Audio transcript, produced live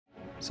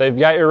So you've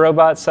got your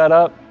robot set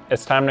up,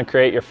 it's time to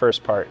create your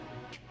first part.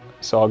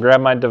 So I'll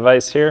grab my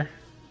device here.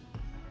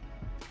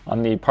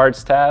 On the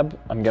Parts tab,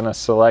 I'm going to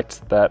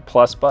select that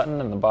plus button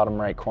in the bottom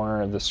right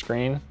corner of the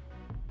screen.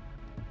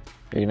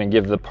 You're going to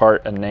give the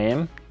part a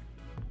name.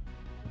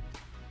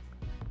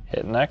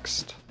 Hit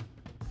Next.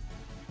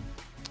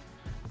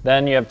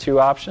 Then you have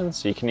two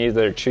options. You can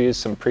either choose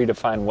some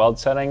predefined weld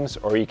settings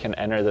or you can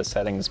enter the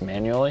settings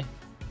manually.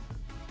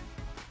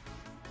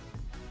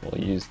 We'll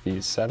use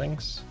these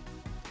settings.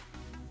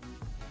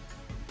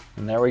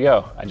 And there we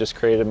go. I just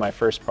created my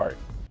first part.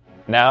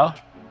 Now,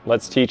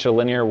 let's teach a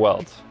linear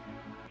weld.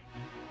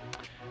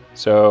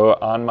 So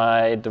on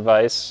my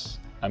device,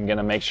 I'm going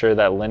to make sure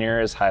that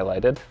linear is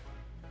highlighted.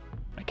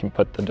 I can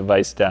put the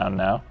device down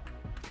now.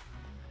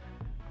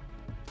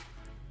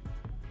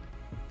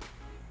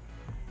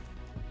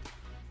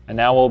 And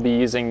now we'll be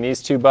using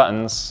these two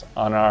buttons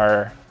on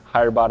our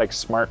Hirebotics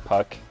Smart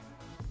Puck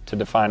to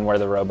define where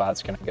the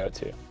robot's going to go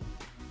to.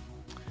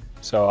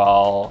 So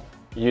I'll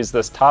use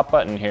this top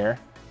button here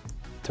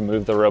to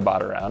move the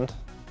robot around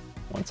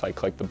once I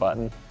click the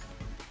button.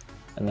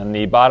 And then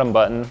the bottom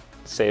button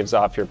saves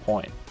off your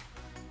point.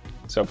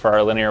 So for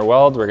our linear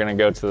weld, we're going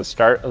to go to the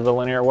start of the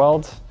linear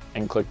weld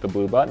and click the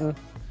blue button. And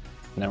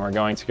then we're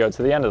going to go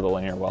to the end of the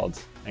linear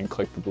weld and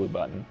click the blue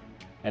button.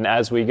 And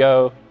as we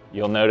go,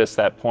 you'll notice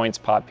that points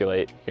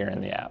populate here in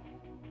the app.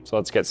 So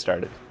let's get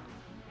started.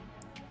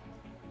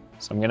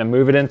 So I'm going to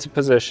move it into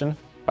position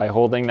by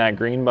holding that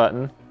green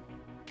button.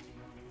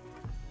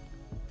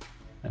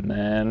 And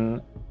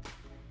then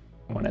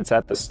when it's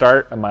at the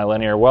start of my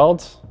linear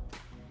weld,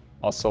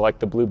 I'll select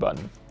the blue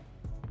button.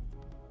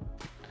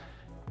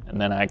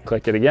 And then I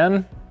click it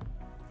again,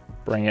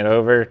 bring it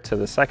over to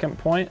the second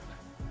point,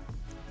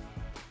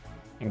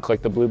 and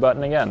click the blue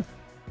button again.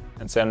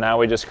 And so now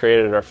we just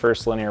created our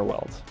first linear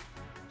weld.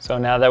 So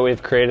now that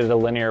we've created a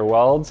linear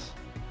weld,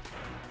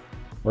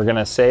 we're going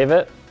to save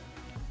it,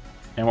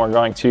 and we're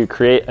going to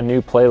create a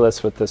new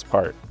playlist with this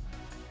part.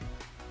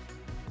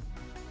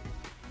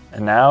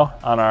 And now,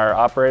 on our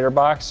operator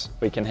box,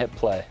 we can hit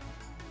play.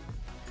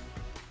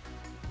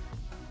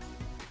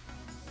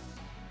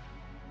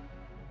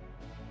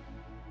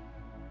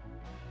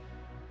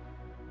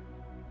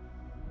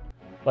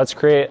 Let's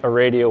create a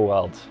radial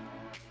weld.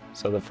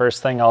 So the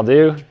first thing I'll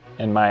do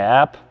in my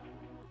app,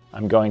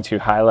 I'm going to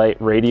highlight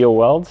radial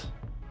weld.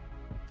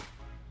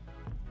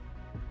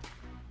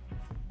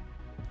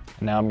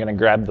 And now I'm going to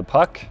grab the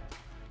puck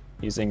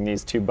using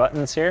these two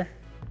buttons here.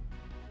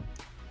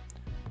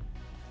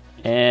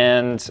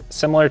 And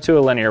similar to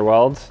a linear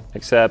weld,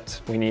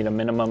 except we need a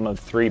minimum of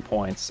 3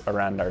 points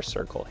around our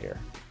circle here.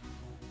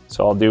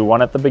 So I'll do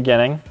one at the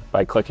beginning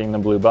by clicking the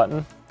blue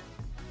button.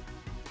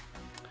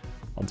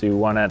 I'll do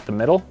one at the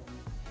middle,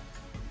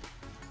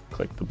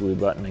 click the blue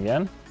button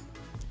again,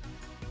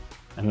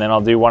 and then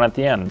I'll do one at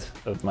the end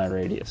of my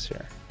radius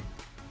here.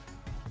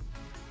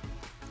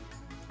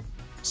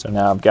 So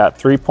now I've got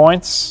 3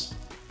 points.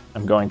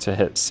 I'm going to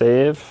hit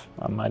save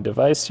on my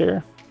device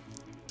here.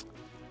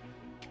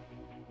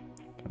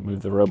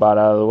 Move the robot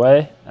out of the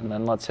way, and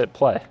then let's hit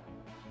play.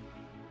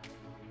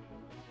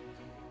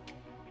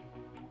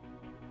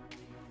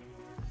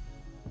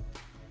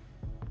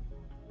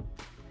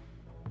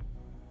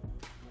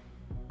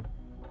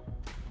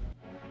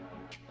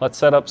 Let's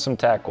set up some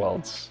tack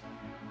welds.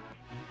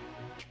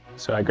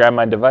 So I grab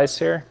my device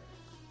here,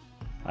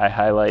 I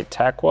highlight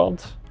tack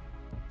weld,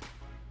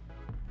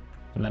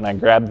 and then I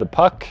grab the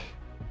puck,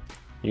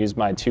 use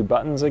my two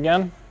buttons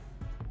again,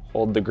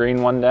 hold the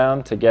green one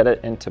down to get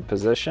it into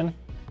position.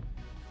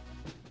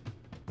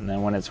 And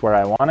then when it's where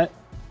I want it,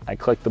 I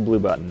click the blue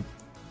button.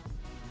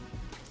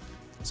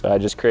 So I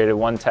just created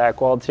one tack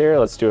weld here.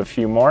 Let's do a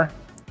few more.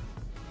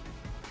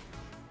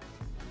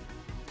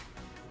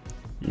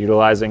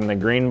 Utilizing the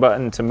green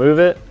button to move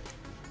it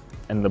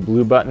and the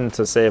blue button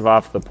to save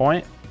off the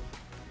point.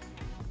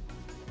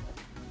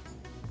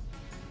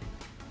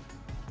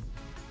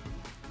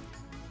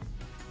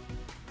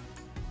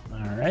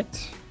 All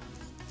right.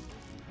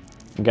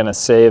 I'm going to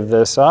save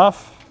this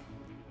off,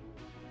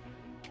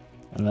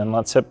 and then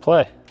let's hit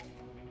play.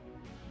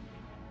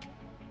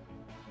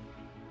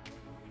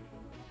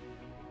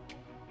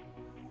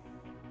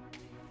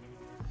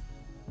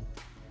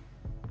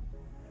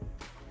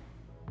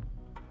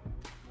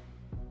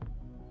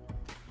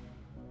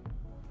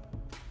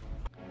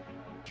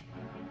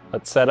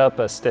 Let's set up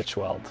a stitch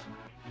weld.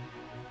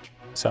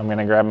 So I'm going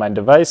to grab my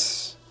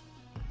device,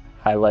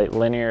 highlight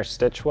linear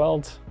stitch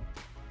weld,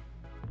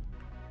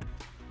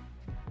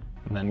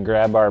 and then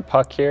grab our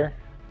puck here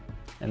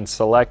and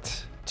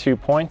select 2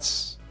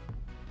 points.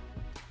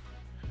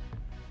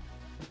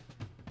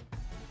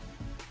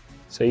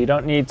 So you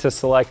don't need to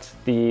select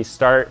the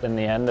start and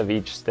the end of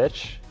each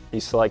stitch. You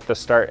select the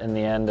start and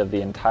the end of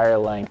the entire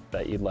length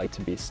that you'd like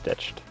to be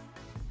stitched.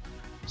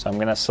 So I'm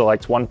going to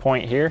select 1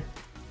 point here,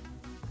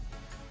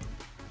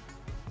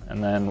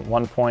 and then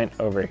 1 point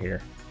over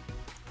here.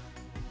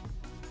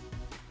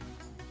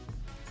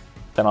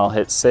 Then I'll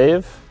hit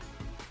save.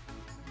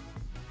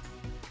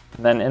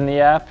 And then in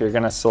the app, you're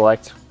going to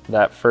select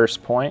that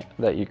first point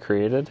that you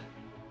created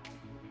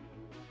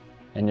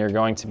and you're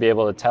going to be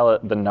able to tell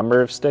it the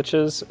number of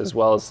stitches as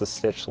well as the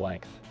stitch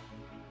length.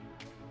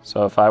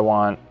 So if I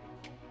want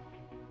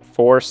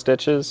 4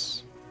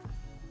 stitches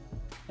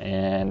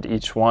and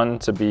each one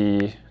to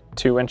be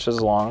 2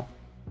 inches long,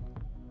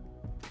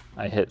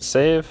 I hit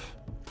save,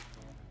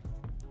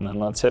 and then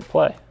let's hit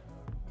play.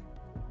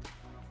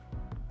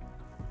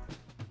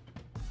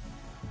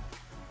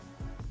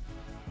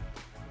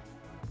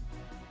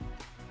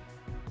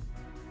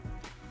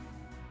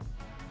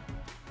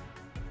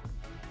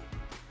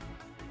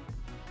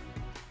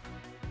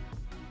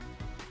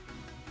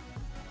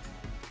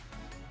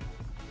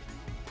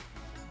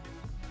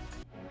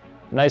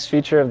 A nice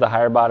feature of the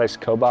Hirebotics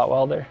Cobot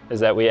Welder is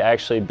that we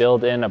actually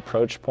build in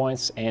approach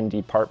points and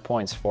depart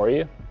points for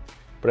you.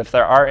 But if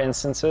there are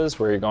instances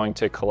where you're going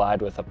to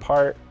collide with a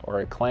part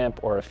or a clamp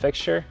or a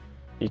fixture,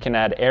 you can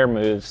add air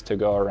moves to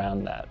go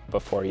around that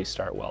before you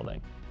start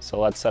welding. So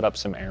let's set up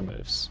some air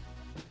moves.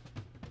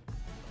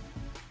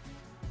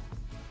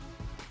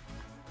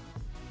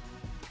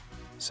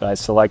 So I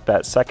select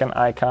that second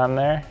icon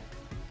there.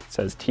 It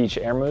says teach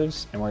air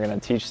moves, and we're going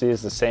to teach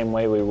these the same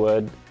way we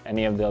would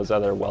any of those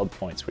other weld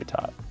points we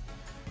taught.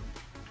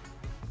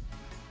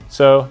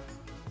 So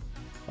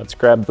let's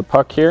grab the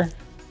puck here,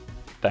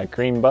 that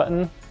green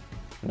button,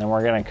 and then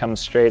we're going to come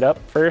straight up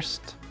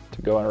first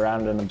to go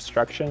around an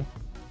obstruction.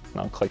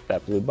 And I'll click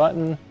that blue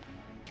button.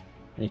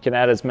 You can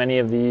add as many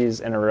of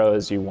these in a row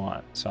as you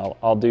want. So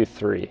I'll do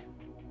 3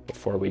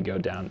 before we go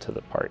down to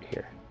the part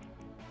here.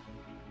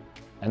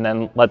 And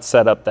then let's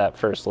set up that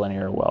first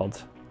linear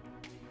weld.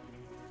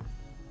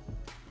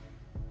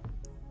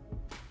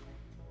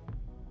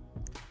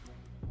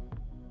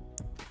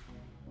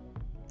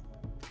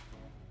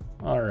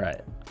 All right,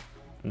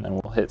 and then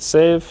we'll hit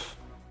save,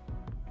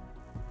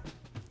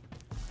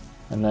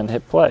 and then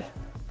hit play.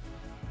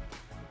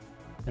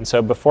 And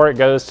so before it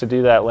goes to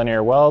do that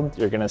linear weld,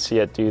 you're gonna see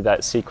it do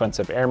that sequence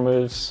of air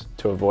moves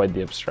to avoid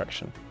the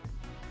obstruction.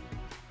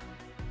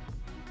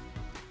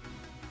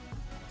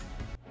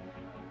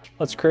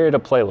 Let's create a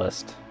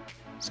playlist.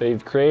 So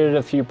you've created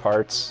a few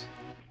parts,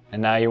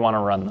 and now you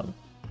wanna run them.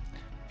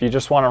 If you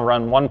just wanna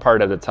run one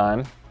part at a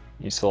time,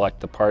 you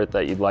select the part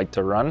that you'd like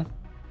to run.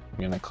 I'm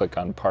going to click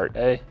on part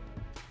A,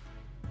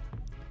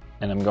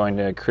 and I'm going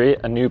to create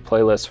a new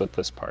playlist with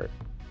this part.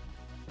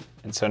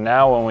 And so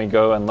now when we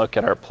go and look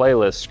at our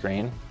playlist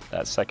screen,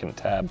 that second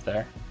tab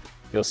there,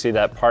 you'll see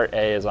that part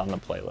A is on the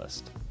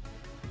playlist.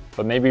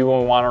 But maybe we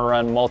want to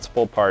run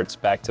multiple parts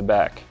back to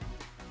back.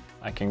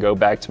 I can go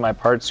back to my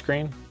part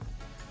screen,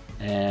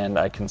 and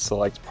I can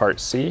select part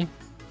C,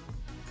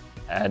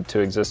 add to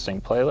existing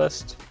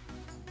playlist,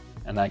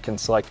 and I can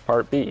select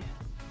part B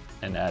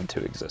and add to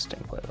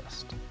existing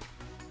playlist.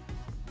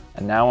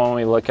 And now when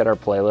we look at our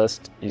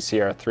playlist, you see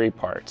our 3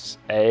 parts,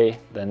 A,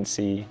 then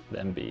C,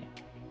 then B.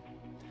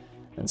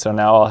 And so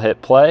now I'll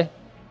hit play,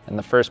 and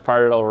the first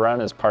part it'll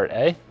run is part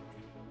A.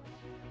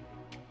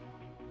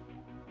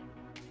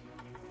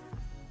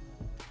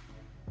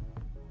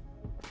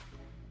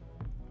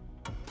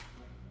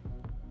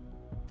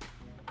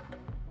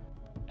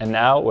 And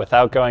now,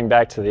 without going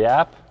back to the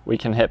app, we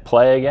can hit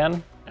play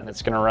again, and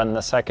it's going to run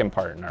the second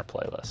part in our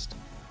playlist.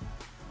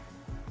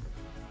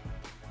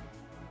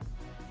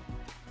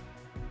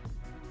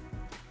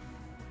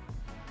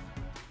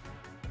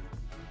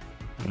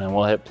 And then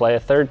we'll hit play a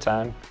third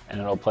time, and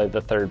it'll play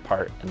the third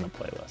part in the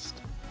playlist.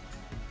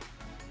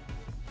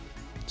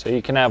 So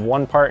you can have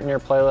 1 part in your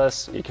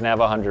playlist, you can have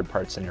 100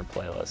 parts in your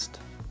playlist.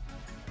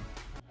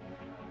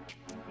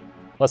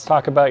 Let's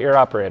talk about your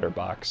operator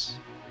box.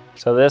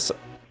 So this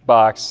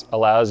box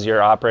allows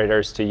your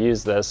operators to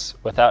use this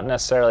without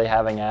necessarily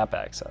having app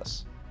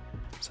access.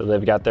 So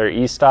they've got their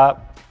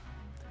e-stop,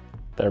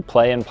 their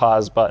play and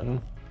pause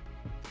button,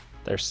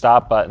 their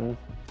stop button,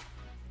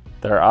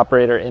 their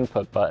operator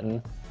input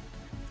button,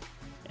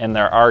 and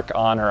their arc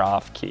on or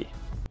off key.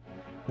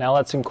 Now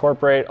let's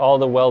incorporate all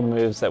the weld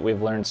moves that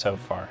we've learned so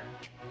far.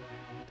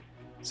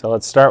 So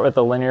let's start with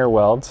the linear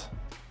weld.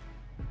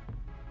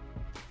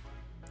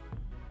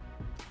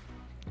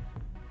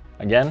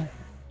 Again,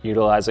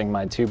 utilizing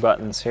my 2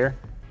 buttons here.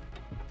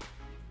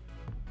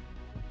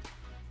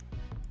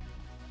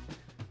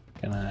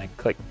 Gonna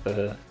click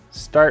the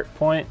start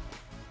point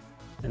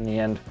and the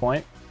end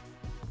point.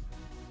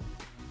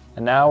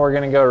 And now we're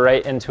gonna go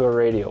right into a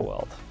radial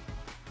weld.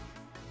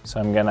 So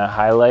I'm gonna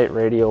highlight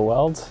radial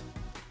weld,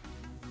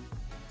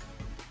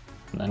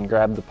 and then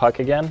grab the puck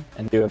again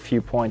and do a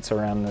few points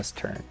around this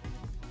turn.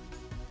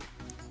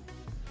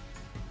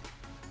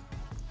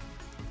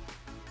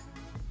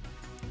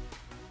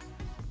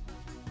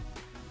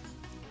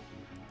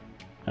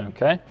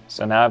 Okay,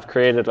 so now I've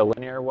created a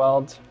linear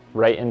weld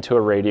right into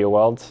a radial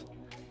weld.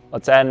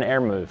 Let's add an air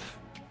move.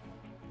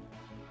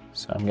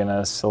 So I'm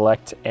gonna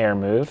select air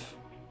move.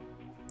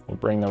 We'll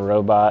bring the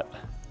robot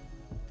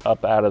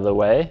up out of the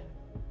way,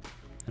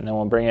 and then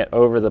we'll bring it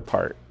over the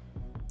part.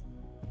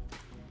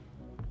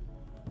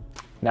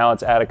 Now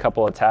let's add a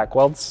couple of tack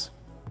welds.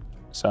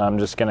 So I'm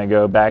just gonna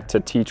go back to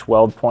teach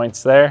weld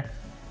points there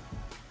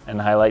and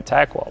highlight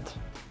tack weld.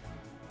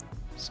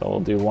 So we'll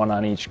do 1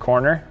 on each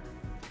corner.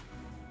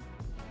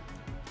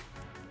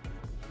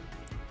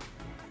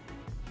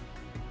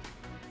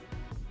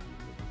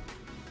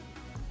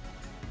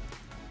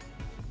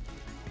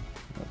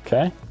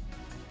 Okay.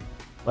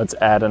 Let's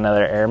add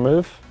another air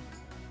move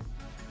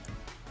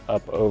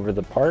up over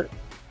the part.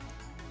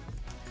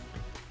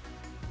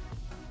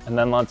 And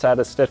then let's add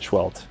a stitch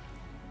weld.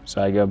 So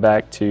I go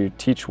back to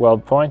Teach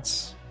Weld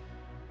Points,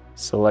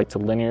 select a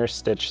linear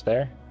stitch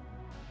there.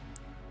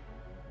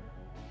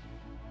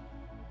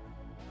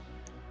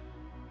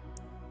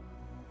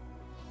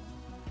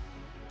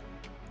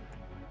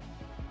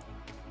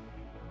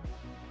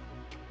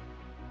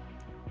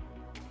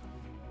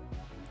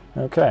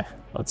 Okay,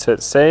 let's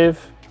hit save.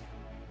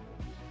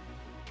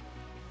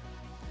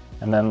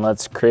 And then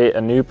let's create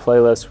a new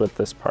playlist with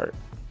this part.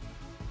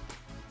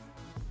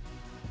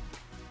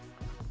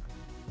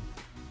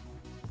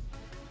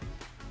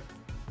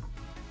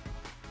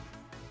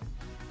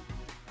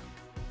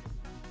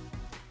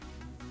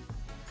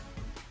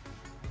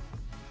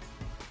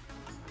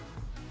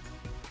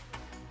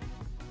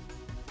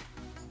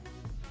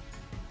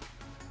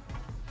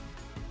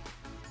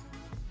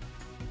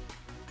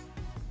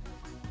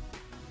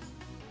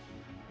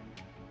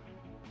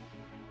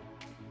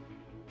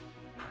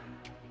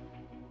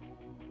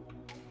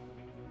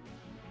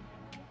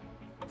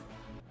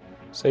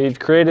 So you've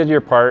created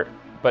your part,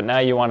 but now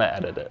you want to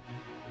edit it.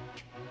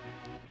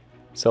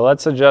 So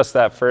let's adjust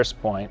that first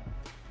point.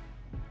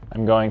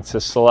 I'm going to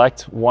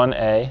select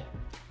 1A.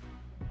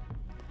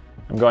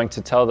 I'm going to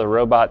tell the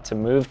robot to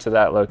move to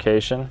that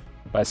location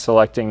by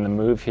selecting the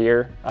Move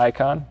Here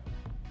icon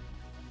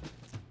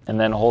and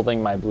then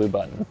holding my blue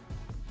button.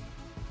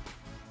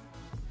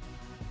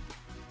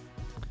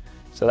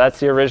 So that's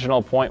the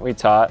original point we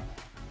taught,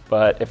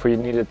 but if we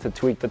needed to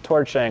tweak the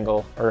torch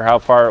angle or how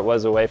far it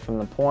was away from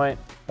the point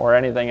or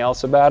anything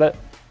else about it,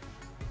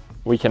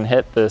 we can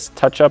hit this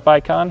touch-up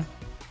icon,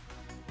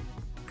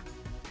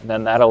 and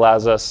then that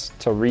allows us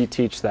to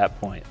reteach that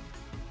point.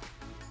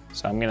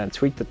 So I'm going to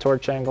tweak the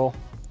torch angle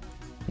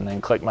and then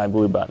click my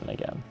blue button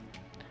again.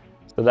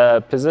 So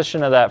the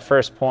position of that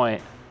first point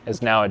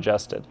is now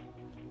adjusted.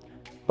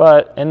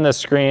 But in this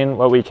screen,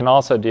 what we can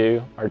also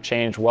do are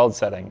change weld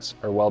settings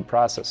or weld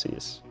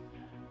processes.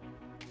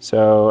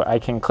 So I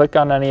can click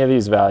on any of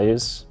these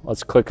values.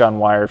 Let's click on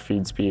wire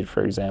feed speed,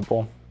 for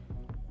example.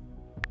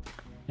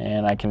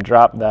 And I can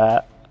drop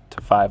that to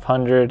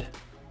 500.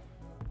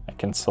 I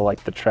can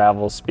select the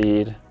travel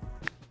speed.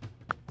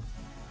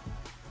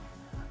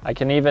 I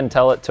can even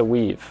tell it to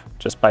weave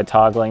just by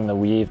toggling the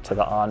weave to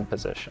the on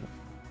position.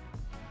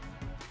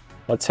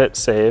 Let's hit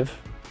save.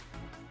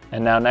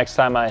 And now next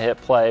time I hit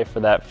play for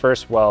that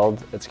first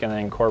weld, it's going to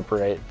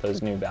incorporate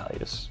those new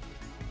values.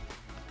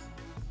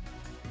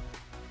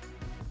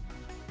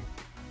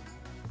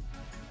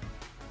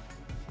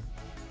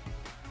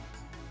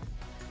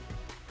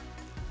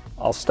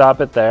 I'll stop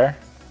it there.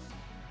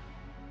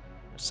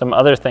 Some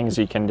other things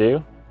you can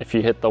do, if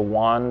you hit the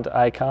wand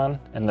icon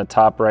in the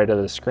top right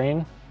of the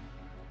screen,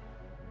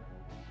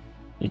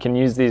 you can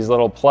use these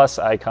little plus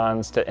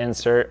icons to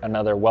insert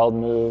another weld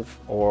move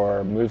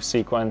or move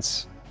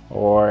sequence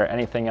or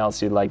anything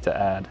else you'd like to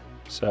add.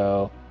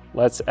 So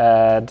let's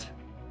add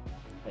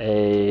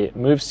a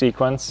move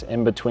sequence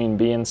in between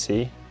B and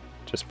C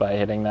just by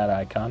hitting that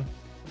icon.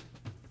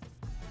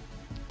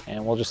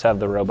 And we'll just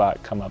have the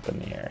robot come up in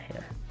the air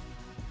here.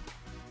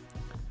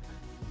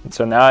 And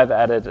so now I've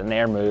added an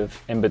air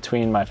move in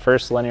between my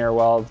first linear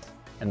weld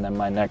and then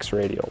my next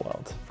radial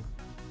weld.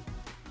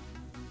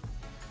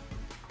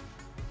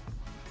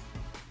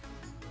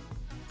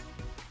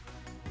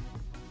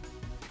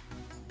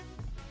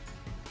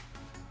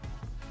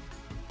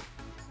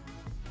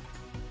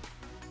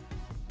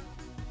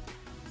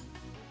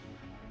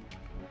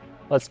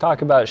 Let's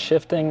talk about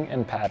shifting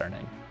and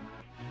patterning.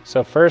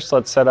 So first,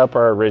 let's set up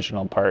our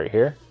original part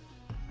here.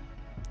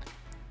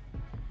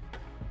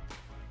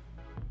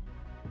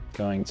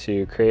 Going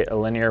to create a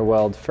linear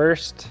weld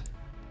first,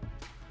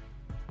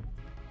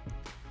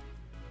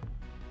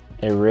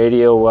 a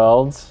radial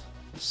weld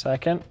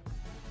second,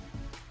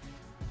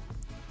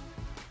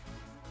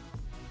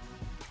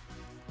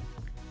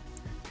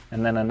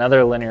 and then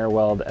another linear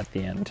weld at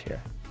the end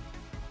here.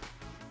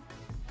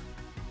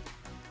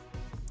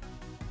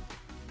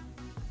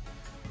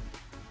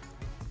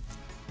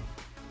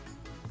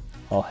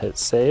 I'll hit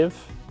save.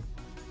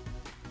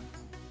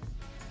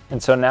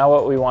 And so now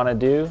what we want to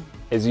do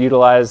is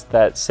utilize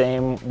that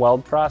same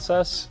weld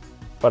process,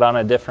 but on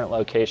a different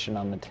location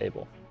on the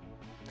table.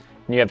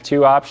 And you have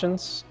two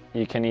options.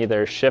 You can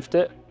either shift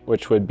it,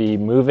 which would be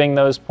moving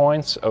those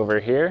points over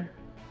here,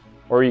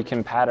 or you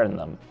can pattern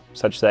them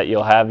such that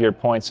you'll have your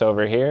points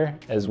over here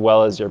as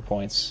well as your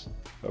points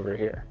over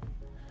here.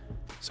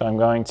 So I'm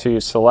going to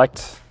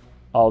select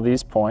all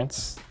these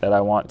points that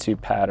I want to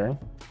pattern.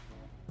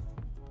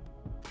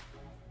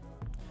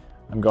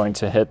 I'm going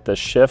to hit the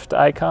shift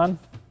icon.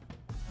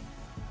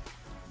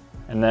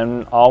 And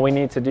then all we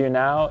need to do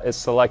now is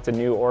select a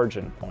new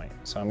origin point.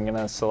 So I'm going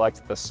to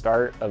select the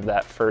start of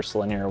that first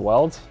linear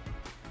weld.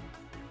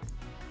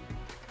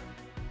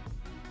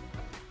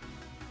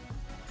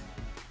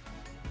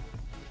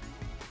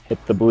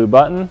 Hit the blue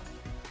button,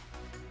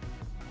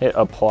 hit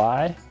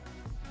apply,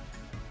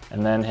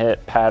 and then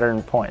hit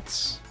pattern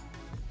points.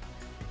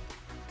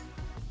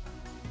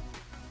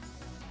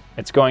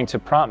 it's going to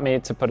prompt me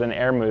to put an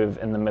air move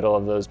in the middle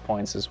of those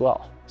points as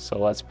well. So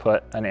let's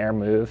put an air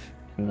move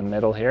in the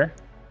middle here.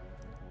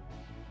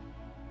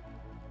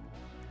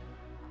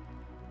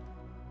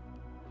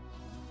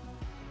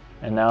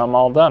 And now I'm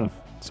all done.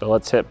 So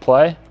let's hit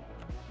play.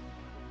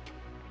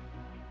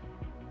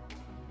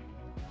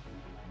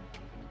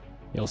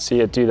 You'll see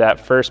it do that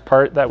first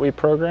part that we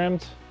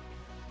programmed.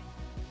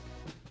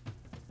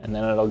 And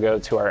then it'll go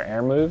to our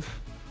air move.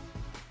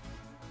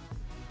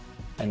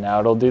 And now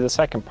it'll do the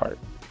second part.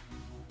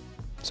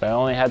 So I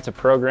only had to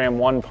program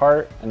one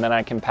part, and then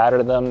I can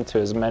pattern them to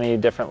as many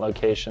different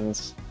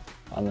locations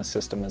on the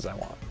system as I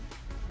want.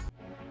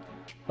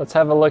 Let's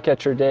have a look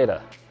at your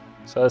data.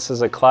 So this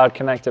is a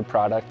cloud-connected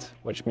product,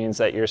 which means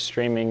that you're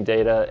streaming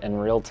data in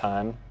real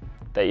time,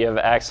 that you have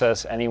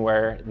access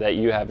anywhere that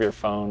you have your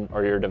phone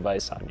or your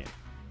device on you.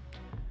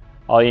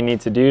 All you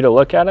need to do to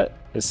look at it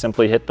is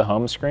simply hit the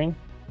home screen,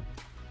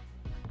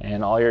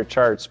 and all your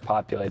charts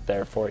populate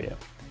there for you.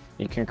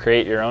 You can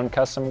create your own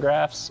custom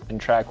graphs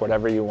and track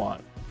whatever you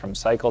want, from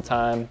cycle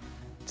time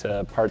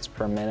to parts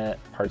per minute,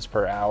 parts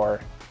per hour,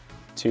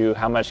 to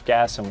how much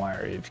gas and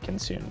wire you've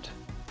consumed.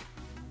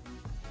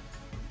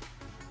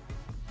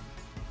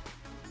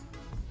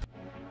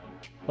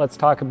 Let's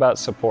talk about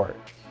support.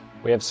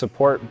 We have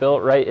support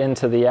built right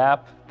into the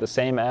app, the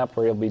same app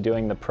where you'll be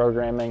doing the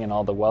programming and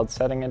all the weld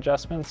setting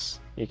adjustments.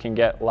 You can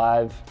get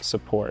live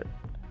support.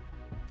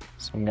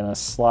 So I'm going to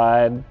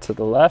slide to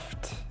the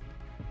left,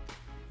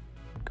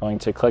 going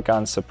to click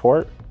on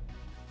support.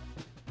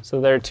 So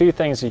there are two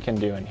things you can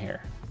do in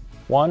here.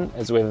 One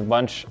is we have a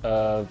bunch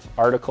of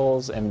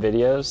articles and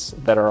videos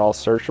that are all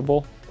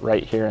searchable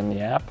right here in the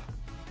app.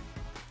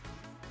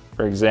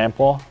 For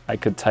example, I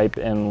could type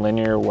in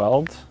linear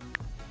weld.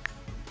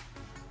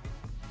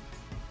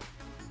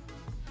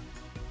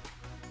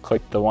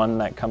 Click the one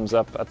that comes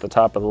up at the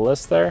top of the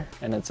list there,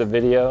 and it's a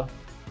video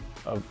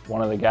of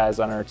one of the guys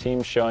on our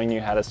team showing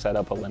you how to set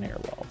up a linear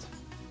weld.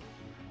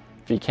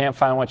 If you can't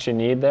find what you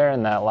need there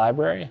in that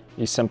library,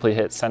 you simply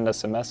hit send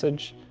us a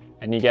message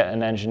and you get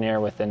an engineer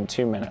within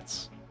 2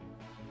 minutes.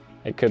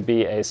 It could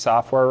be a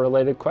software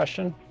related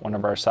question. One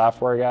of our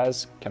software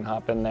guys can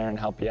hop in there and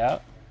help you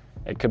out.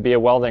 It could be a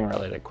welding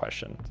related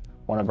question.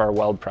 One of our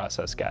weld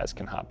process guys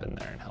can hop in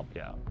there and help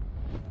you out.